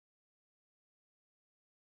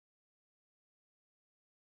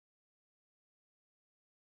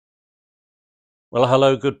Well,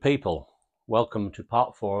 hello, good people. Welcome to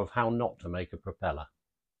part 4 of how not to make a propeller.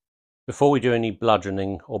 Before we do any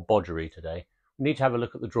bludgeoning or bodgery today, we need to have a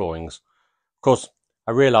look at the drawings. Of course,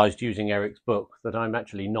 I realised using Eric's book that I'm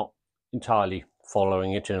actually not entirely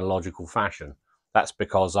following it in a logical fashion. That's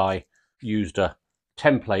because I used a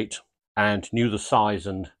template and knew the size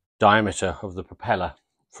and diameter of the propeller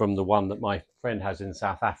from the one that my friend has in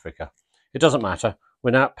South Africa. It doesn't matter.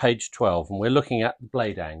 We're now at page 12 and we're looking at the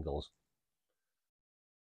blade angles.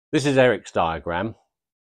 This is Eric's diagram.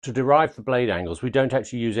 To derive the blade angles, we don't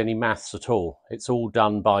actually use any maths at all. It's all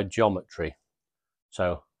done by geometry.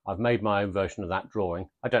 So I've made my own version of that drawing.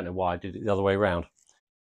 I don't know why I did it the other way around.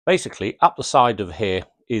 Basically, up the side of here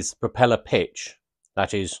is propeller pitch.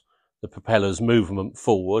 That is the propeller's movement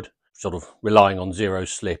forward, sort of relying on zero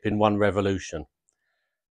slip in one revolution.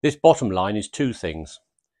 This bottom line is two things.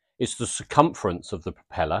 It's the circumference of the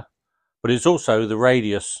propeller, but it's also the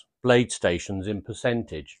radius blade stations in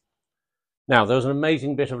percentage. Now, there was an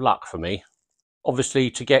amazing bit of luck for me.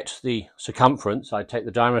 Obviously, to get the circumference, I take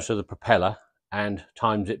the diameter of the propeller and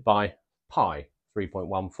times it by pi,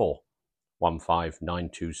 3.14,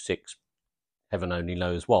 15926, heaven only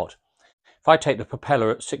knows what. If I take the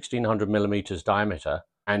propeller at 1600 millimeters diameter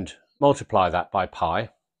and multiply that by pi,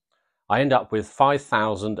 I end up with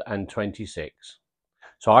 5026.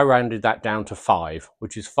 So I rounded that down to 5,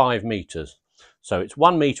 which is 5 meters. So it's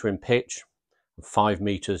 1 meter in pitch, 5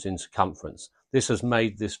 meters in circumference. This has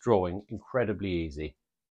made this drawing incredibly easy.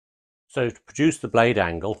 So to produce the blade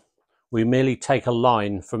angle, we merely take a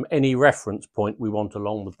line from any reference point we want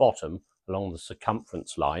along the bottom, along the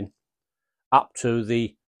circumference line, up to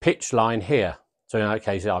the pitch line here. So in that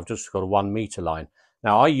case, I've just got a 1 meter line.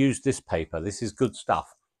 Now I use this paper. This is good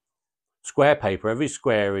stuff. Square paper, every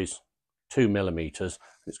square is 2 millimeters.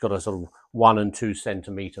 It's got a sort of 1 and 2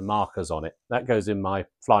 centimeter markers on it. That goes in my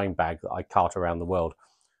flying bag that I cart around the world.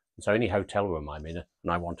 And so any hotel room I'm in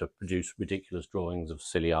and I want to produce ridiculous drawings of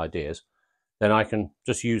silly ideas, then I can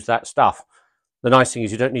just use that stuff. The nice thing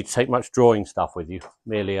is you don't need to take much drawing stuff with you.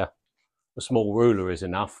 Merely a small ruler is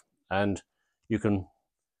enough and you can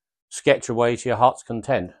sketch away to your heart's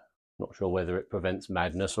content. Not sure whether it prevents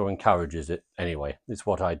madness or encourages it. Anyway, it's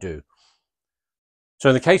what I do. So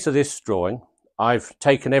in the case of this drawing, I've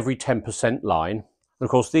taken every 10% line. And of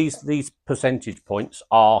course, these percentage points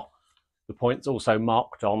are the points also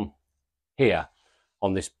marked on here,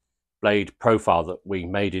 on this blade profile that we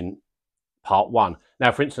made in part 1.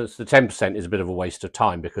 Now, for instance, the 10% is a bit of a waste of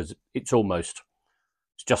time because it's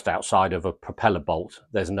just outside of a propeller bolt.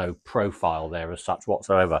 There's no profile there as such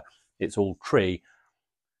whatsoever. It's all tree.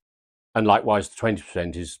 And likewise, the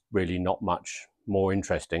 20% is really not much more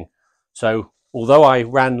interesting. So although I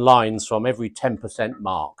ran lines from every 10%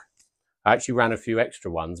 mark, I actually ran a few extra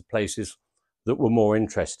ones, places that were more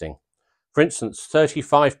interesting. For instance,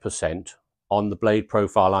 35% on the blade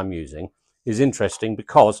profile I'm using is interesting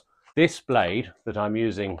because this blade that I'm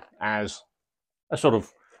using as a sort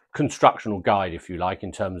of constructional guide, if you like,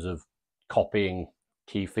 in terms of copying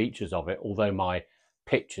key features of it, although my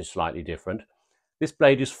pitch is slightly different, this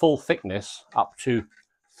blade is full thickness up to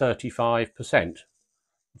 35%.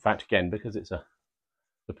 In fact, again, because it's the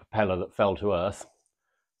propeller that fell to earth,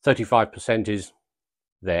 35% is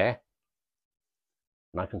there,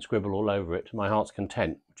 and I can scribble all over it to my heart's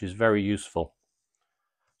content, which is very useful.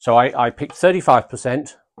 So I picked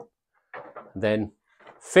 35%, then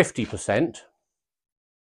 50%,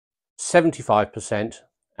 75%,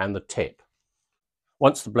 and the tip.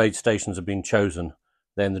 Once the blade stations have been chosen,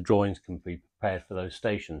 then the drawings can be prepared for those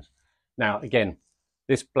stations. Now, again,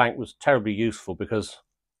 this blank was terribly useful because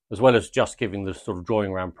as well as just giving the sort of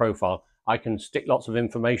drawing around profile, I can stick lots of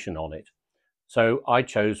information on it. So I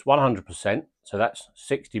chose 100%, so that's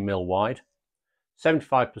 60 mil wide.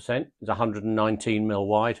 75% is 119 mil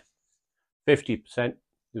wide. 50%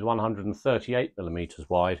 is 138 millimeters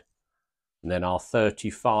wide. And then our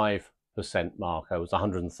 35% marker was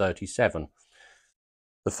 137.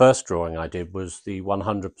 The first drawing I did was the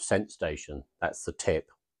 100% station. That's the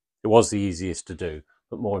tip. It was the easiest to do,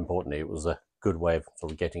 but more importantly, it was a good way of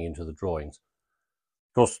sort of getting into the drawings.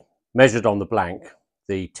 Of course, measured on the blank,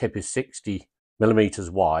 the tip is 60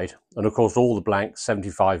 millimeters wide, and of course all the blanks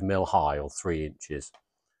 75 mil high, or 3 inches.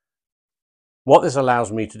 What this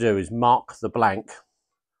allows me to do is mark the blank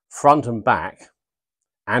front and back,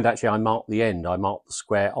 and actually I mark the end, I mark the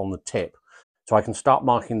square on the tip. So I can start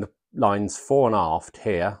marking the lines fore and aft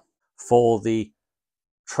here for the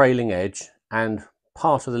trailing edge and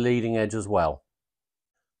part of the leading edge as well.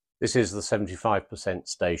 This is the 75%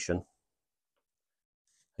 station.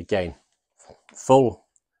 Again, full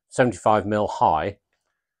 75 mil high,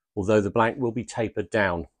 although the blank will be tapered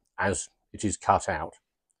down as it is cut out,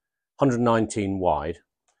 119 wide.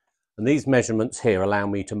 And these measurements here allow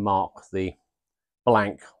me to mark the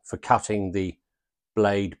blank for cutting the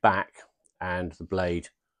blade back and the blade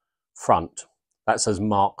front. That's as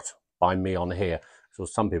marked by me on here. So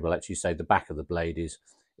some people actually say the back of the blade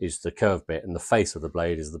is the curved bit and the face of the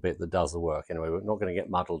blade is the bit that does the work. Anyway, we're not going to get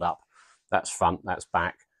muddled up. That's front, that's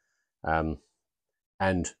back.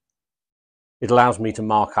 And it allows me to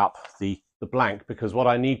mark up the blank, because what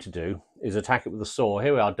I need to do is attack it with a saw.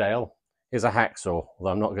 Here we are, Dale. Here's a hacksaw,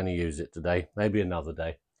 although I'm not going to use it today. Maybe another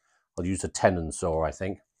day. I'll use a tenon saw, I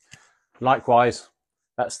think. Likewise,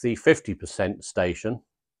 that's the 50% station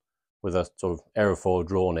with a sort of aerofoil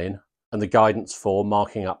drawn in and the guidance for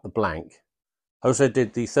marking up the blank. I also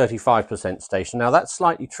did the 35% station. Now that's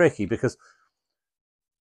slightly tricky because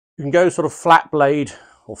you can go sort of flat blade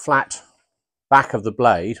or flat back of the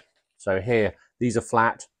blade. So here, these are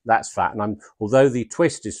flat, that's flat. And although the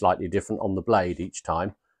twist is slightly different on the blade each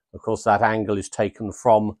time, of course that angle is taken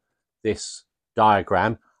from this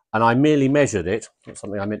diagram. And I merely measured it, that's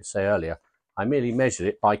something I meant to say earlier, I merely measured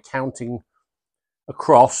it by counting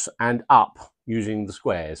across and up using the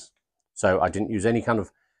squares. So I didn't use any kind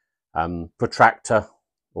of protractor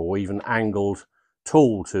or even angled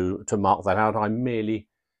tool to mark that out. I merely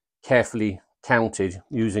carefully counted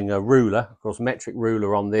using a ruler. Of course, metric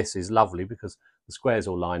ruler on this is lovely because the squares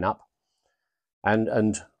all line up,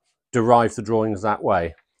 and derive the drawings that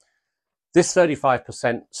way. This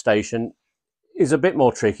 35% station is a bit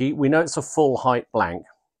more tricky. We know it's a full height blank,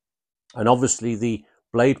 and obviously the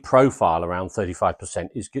blade profile around 35%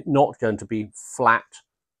 is not going to be flat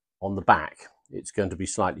on the back. It's going to be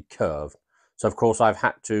slightly curved. So of course I've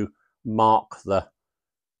had to mark the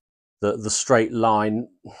straight line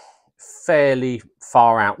fairly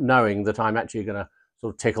far out, knowing that I'm actually going to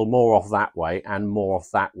sort of tickle more off that way and more off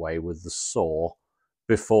that way with the saw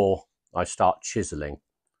before I start chiseling.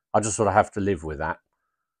 I just sort of have to live with that.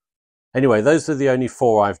 Anyway, those are the only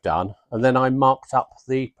 4 I've done, and then I marked up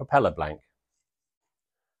the propeller blank.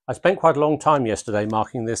 I spent quite a long time yesterday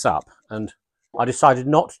marking this up, and I decided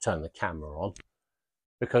not to turn the camera on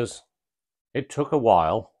because it took a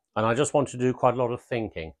while and I just wanted to do quite a lot of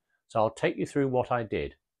thinking. So I'll take you through what I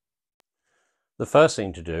did. The first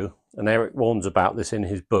thing to do, and Eric warns about this in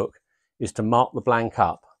his book, is to mark the blank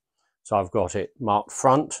up. So I've got it marked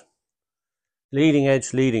front, leading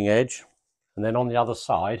edge, and then on the other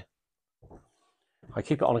side, I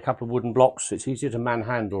keep it on a couple of wooden blocks. It's easier to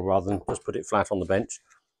manhandle rather than just put it flat on the bench.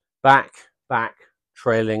 Back,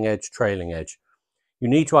 trailing edge. You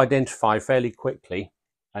need to identify fairly quickly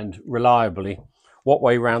and reliably what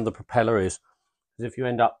way round the propeller is. Because if you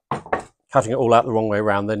end up cutting it all out the wrong way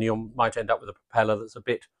around, then you might end up with a propeller that's a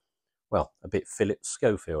bit Phillips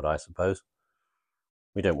Schofield, I suppose.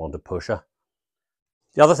 We don't want a pusher.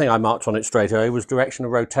 The other thing I marked on it straight away was direction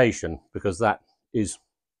of rotation, because that is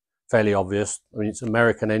fairly obvious. I mean, it's an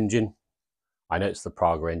American engine. I know it's the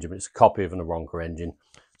Praga engine, but it's a copy of an Aronca engine.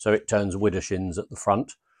 So it turns widdershins at the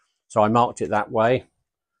front. So I marked it that way.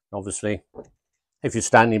 Obviously, if you're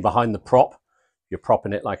standing behind the prop, you're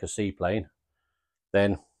propping it like a seaplane,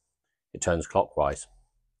 then it turns clockwise.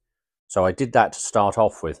 So I did that to start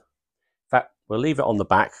off with. In fact, we'll leave it on the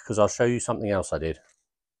back because I'll show you something else I did.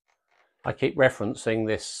 I keep referencing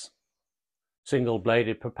this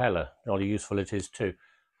single-bladed propeller, how useful it is too.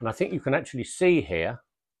 And I think you can actually see here,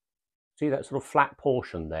 see that sort of flat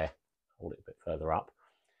portion there, hold it a bit further up.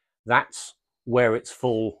 That's where its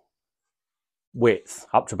full width,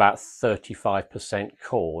 up to about 35%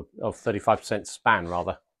 chord, or 35% span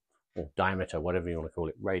rather, or diameter, whatever you want to call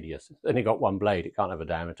it, radius. It's only got one blade, it can't have a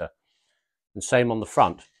diameter. And same on the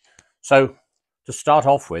front. So to start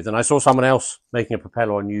off with, and I saw someone else making a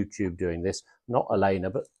propeller on YouTube doing this, not Elena,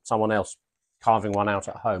 but someone else carving one out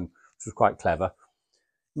at home, which was quite clever.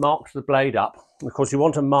 Marked the blade up, and of course you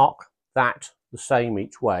want to mark that the same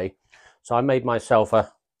each way. So I made myself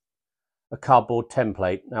a cardboard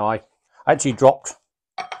template. Now I actually dropped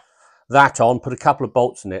that on, put a couple of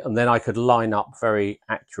bolts in it, and then I could line up very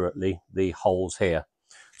accurately the holes here.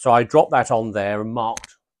 So I dropped that on there and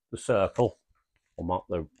marked the circle, or marked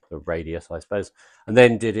the radius, I suppose, and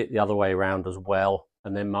then did it the other way around as well,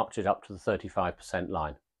 and then marked it up to the 35%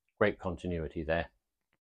 line. Great continuity there.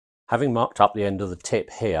 Having marked up the end of the tip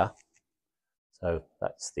here, so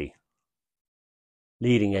that's the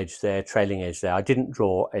leading edge there, trailing edge there. I didn't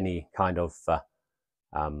draw any kind of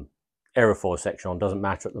aerofoil section on, doesn't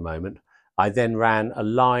matter at the moment. I then ran a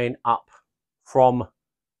line up from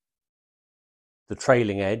the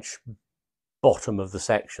trailing edge, bottom of the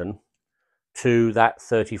section, to that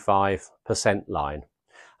 35% line.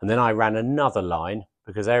 And then I ran another line,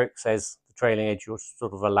 because Eric says the trailing edge will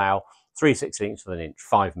sort of allow 3/16 of an inch,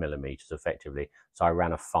 5mm effectively. So I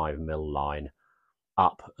ran a 5mm line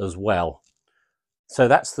up as well. So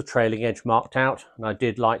that's the trailing edge marked out, and I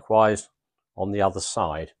did likewise on the other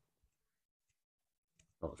side.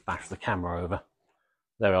 Let's bash the camera over.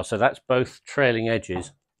 There we are. So that's both trailing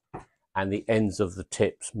edges and the ends of the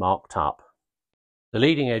tips marked up. The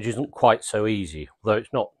leading edge isn't quite so easy, although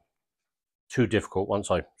it's not too difficult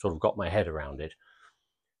once I sort of got my head around it.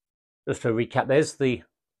 Just to recap, there's the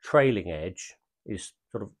trailing edge, this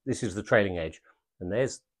is the trailing edge, and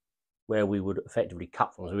there's where we would effectively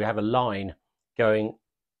cut from. So we have a line going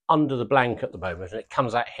under the blank at the moment, and it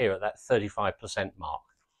comes out here at that 35% mark.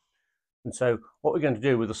 And so what we're going to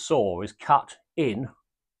do with a saw is cut in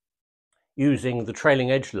using the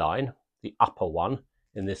trailing edge line, the upper one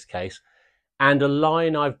in this case, and a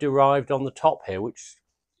line I've derived on the top here, which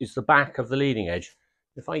is the back of the leading edge.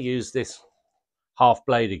 If I use this half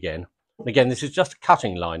blade again, this is just a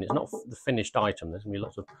cutting line, it's not the finished item, there's going to be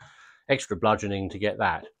lots of extra bludgeoning to get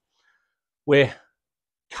that. We're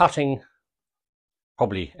cutting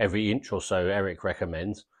probably every inch or so, Eric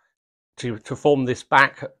recommends, to form this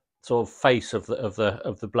back sort of face of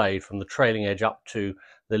the blade from the trailing edge up to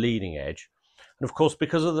the leading edge. And of course,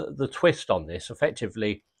 because of the twist on this,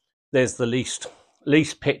 effectively there's the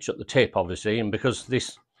least pitch at the tip, obviously, and because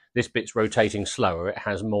this bit's rotating slower, it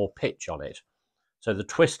has more pitch on it. So the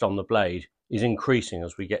twist on the blade is increasing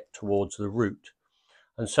as we get towards the root.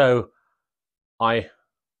 And so I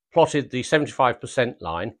plotted the 75%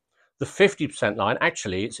 line. The 50% line,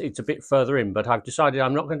 actually, it's a bit further in, but I've decided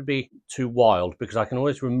I'm not going to be too wild because I can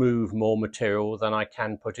always remove more material than I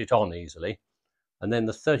can put it on easily. And then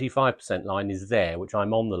the 35% line is there, which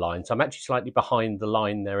I'm on the line. So I'm actually slightly behind the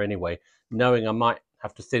line there anyway, knowing I might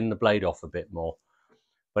have to thin the blade off a bit more.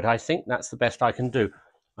 But I think that's the best I can do.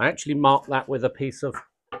 I actually marked that with a piece of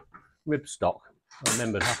ribstock. I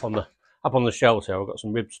remembered up on the shelves here, I've got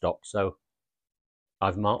some ribstock, so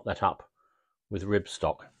I've marked that up with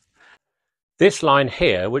ribstock. This line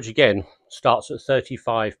here, which again starts at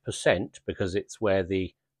 35% because it's where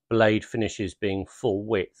the blade finishes being full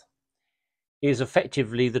width, is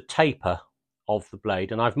effectively the taper of the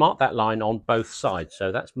blade, and I've marked that line on both sides.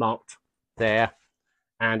 So that's marked there,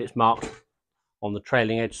 and it's marked on the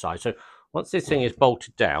trailing edge side. So once this thing is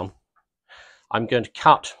bolted down, I'm going to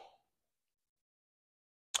cut,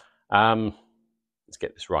 let's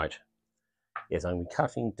get this right. Yes, I'm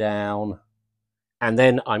cutting down, and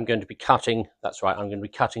then I'm going to be cutting, that's right, I'm going to be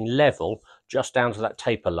cutting level just down to that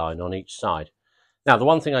taper line on each side. Now, the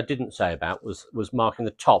one thing I didn't say about was marking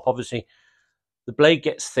the top. Obviously, the blade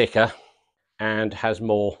gets thicker and has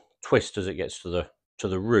more twist as it gets to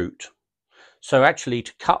the root. So actually,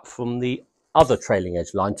 to cut from the other trailing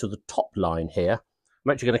edge line to the top line here,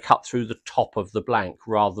 I'm actually going to cut through the top of the blank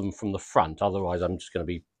rather than from the front. Otherwise, I'm just going to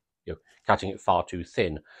be cutting it far too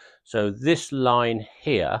thin. So this line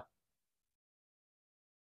here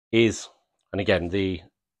is, and again, the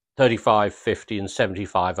 35, 50 and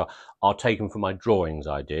 75 are taken from my drawings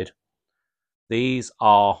I did. These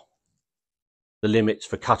are the limits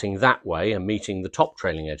for cutting that way and meeting the top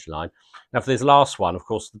trailing edge line. Now for this last one, of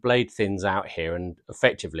course, the blade thins out here, and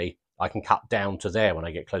effectively I can cut down to there when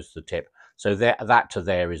I get close to the tip. So that to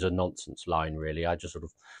there is a nonsense line, really. I just sort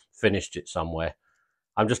of finished it somewhere.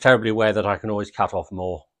 I'm just terribly aware that I can always cut off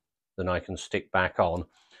more than I can stick back on.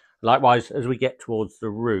 Likewise, as we get towards the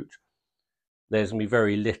root, there's going to be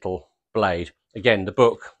very little blade. Again, the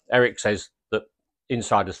book, Eric says that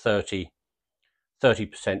inside of 30%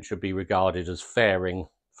 should be regarded as fairing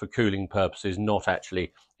for cooling purposes, not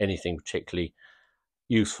actually anything particularly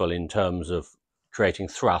useful in terms of creating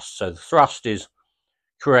thrust. So the thrust is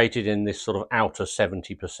created in this sort of outer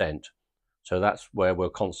 70%. So that's where we'll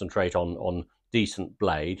concentrate on decent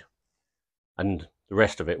blade, and the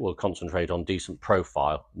rest of it will concentrate on decent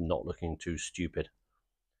profile, not looking too stupid.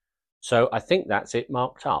 So I think that's it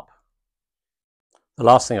marked up. The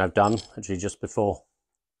last thing I've done, actually just before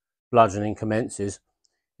bludgeoning commences,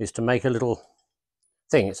 is to make a little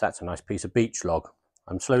thing. That's a nice piece of beech log.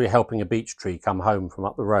 I'm slowly helping a beech tree come home from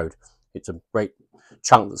up the road. It's a great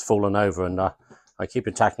chunk that's fallen over, and I keep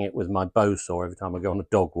attacking it with my bow saw every time I go on a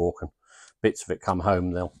dog walk, and bits of it come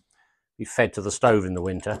home. They'll be fed to the stove in the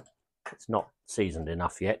winter. It's not seasoned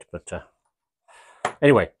enough yet, but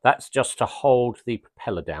anyway, that's just to hold the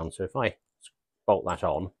propeller down. So if I bolt that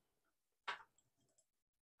on,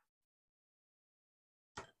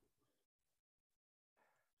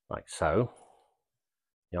 like so,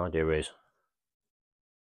 the idea is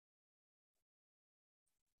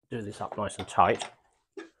do this up nice and tight.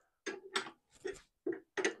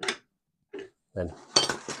 Then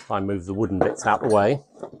if I move the wooden bits out of the way,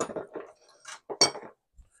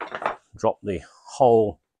 drop the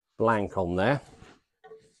whole blank on there.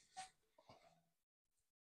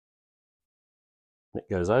 It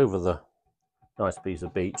goes over the nice piece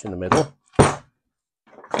of beech in the middle,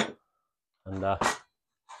 and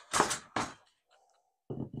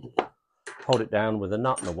hold it down with a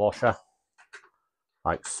nut and a washer,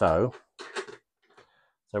 like so.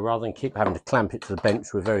 So rather than keep having to clamp it to the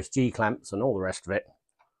bench with various G-clamps and all the rest of it,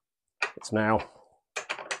 it's now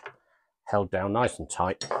held down nice and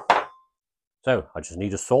tight. So I just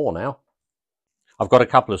need a saw now. I've got a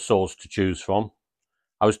couple of saws to choose from.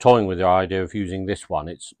 I was toying with the idea of using this one.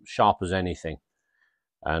 It's sharp as anything,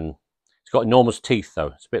 and it's got enormous teeth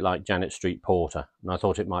though. It's a bit like Janet Street Porter, and I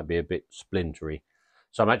thought it might be a bit splintery.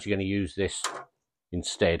 So I'm actually going to use this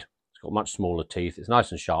instead. It's got much smaller teeth. It's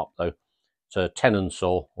nice and sharp though. It's a tenon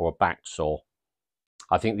saw or a backed saw.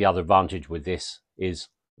 I think the other advantage with this is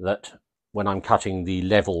that when I'm cutting the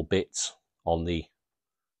level bits on the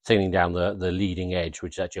thinning down the leading edge,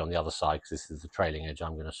 which is actually on the other side, because this is the trailing edge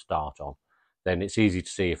I'm going to start on, then it's easy to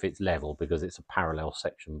see if it's level because it's a parallel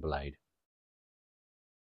section blade.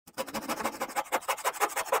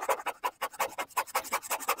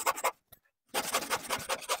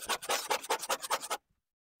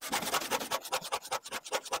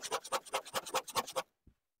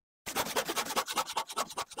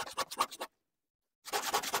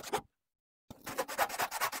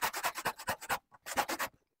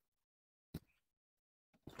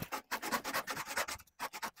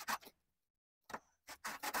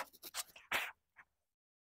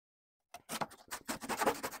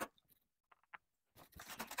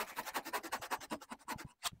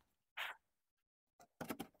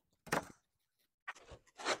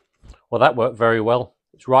 Well, that worked very well.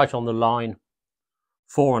 It's right on the line,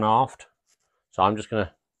 fore and aft. So I'm just going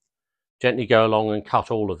to gently go along and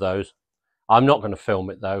cut all of those. I'm not going to film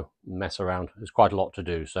it though, and mess around. There's quite a lot to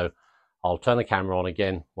do. So I'll turn the camera on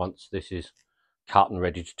again once this is cut and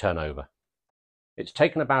ready to turn over. It's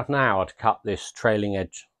taken about an hour to cut this trailing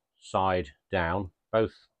edge side down,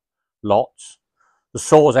 both lots. The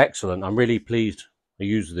saw's excellent. I'm really pleased to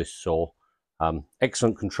use this saw.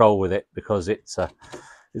 Excellent control with it because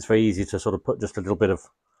it's very easy to sort of put just a little bit of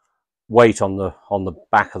weight on the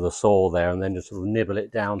back of the saw there, and then just sort of nibble it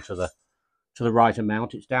down to the right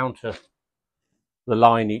amount. It's down to the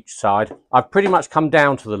line each side. I've pretty much come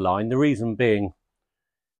down to the line. The reason being,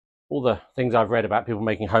 all the things I've read about people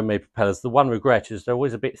making homemade propellers, the one regret is they're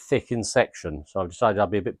always a bit thick in section. So I've decided I'll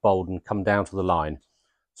be a bit bold and come down to the line.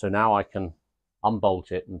 So now I can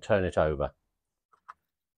unbolt it and turn it over.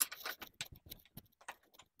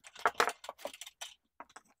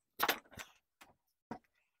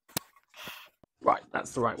 Right,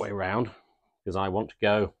 that's the right way around, because I want to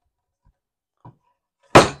go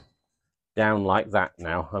down like that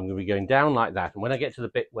now. I'm going to be going down like that, and when I get to the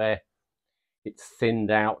bit where it's thinned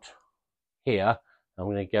out here, I'm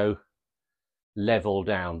going to go level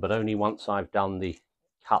down, but only once I've done the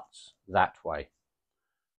cuts that way.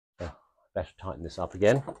 So I better tighten this up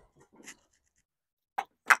again.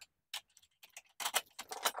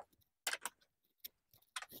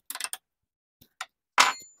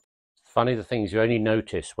 Funny, the things you only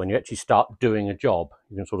notice when you actually start doing a job.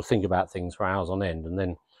 You can sort of think about things for hours on end, and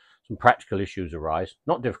then some practical issues arise.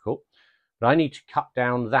 Not difficult, but I need to cut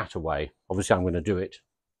down that away. Obviously I'm going to do it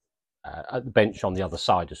at the bench on the other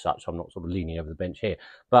side as such, so I'm not sort of leaning over the bench here.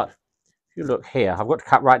 But if you look here, I've got to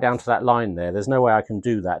cut right down to that line there. There's no way I can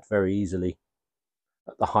do that very easily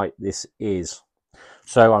at the height this is.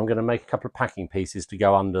 So I'm going to make a couple of packing pieces to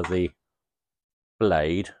go under the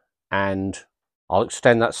blade, and I'll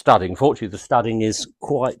extend that studding. Fortunately, the studding is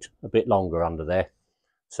quite a bit longer under there.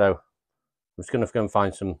 So I'm just going to go and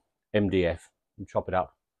find some MDF and chop it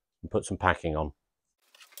up and put some packing on.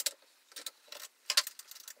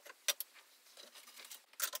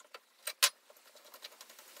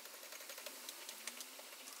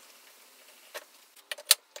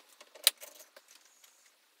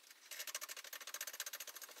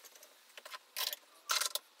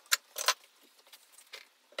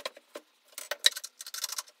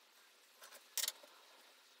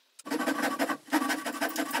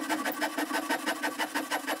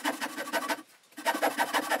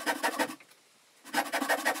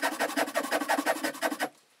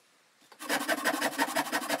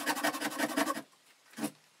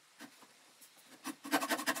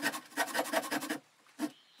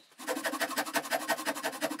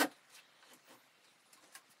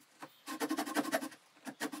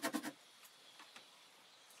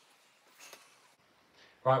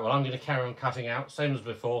 Right, well, I'm going to carry on cutting out, same as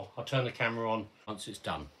before. I'll turn the camera on once it's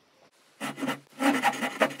done.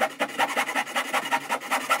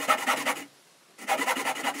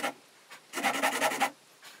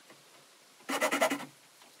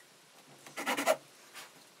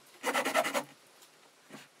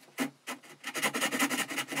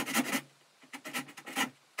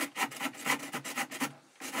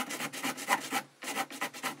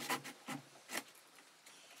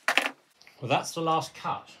 Well, that's the last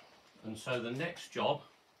cut, and so the next job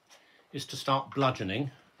is to start bludgeoning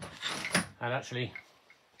and actually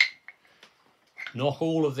knock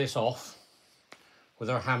all of this off with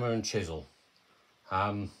our hammer and chisel.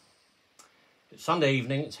 It's Sunday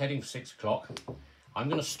evening, it's heading for 6 o'clock. I'm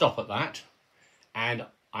going to stop at that, and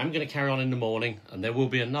I'm going to carry on in the morning, and there will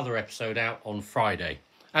be another episode out on Friday.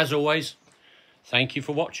 As always, thank you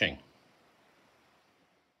for watching.